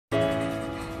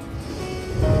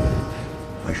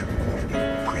pleasure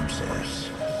morning, princess.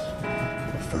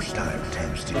 First time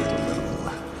tends to get a little...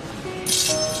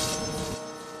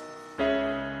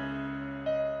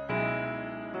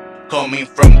 Coming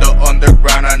from the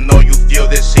underground, I know you feel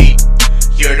this heat.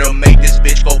 Here to make this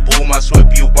bitch go boom, I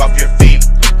sweep you off your feet.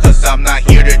 Cause I'm not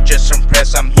here to just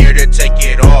impress, I'm here to take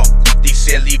it all. These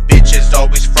silly bitches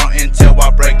always frontin' till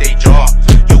I break they jaw.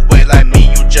 You ain't like me,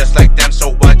 you just like them,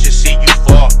 so I just see you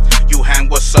fall. You hang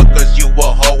with suckers, you a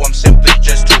hoe, I'm simply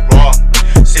just too raw.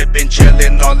 Sippin',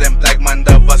 chillin', all in black, mind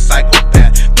of a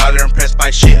psychopath. Not impressed by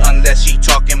shit unless you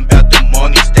talking about the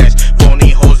money stacks. Phony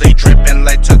hoes, they drippin'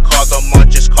 like to call them on,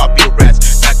 just copy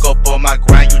rats. Back up on my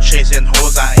grind, you chasing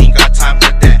hoes, I ain't got time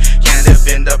for that. Can't live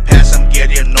in the past, I'm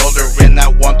getting older and I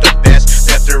want the best.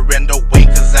 Left her in the way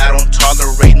cause I don't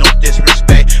tolerate no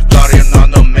disrespect. Plotting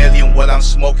on a million while I'm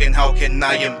smoking, how can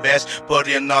I invest? Put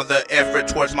in all the effort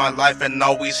towards my life and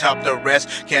always help the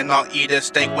rest. Cannot eat a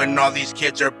steak when all these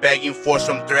kids are begging for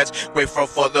some threats. Grateful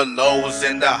for the lows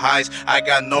and the highs, I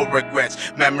got no regrets.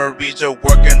 Memories are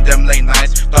working them late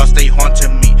nights, thoughts they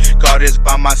haunting me. God is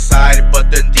by my side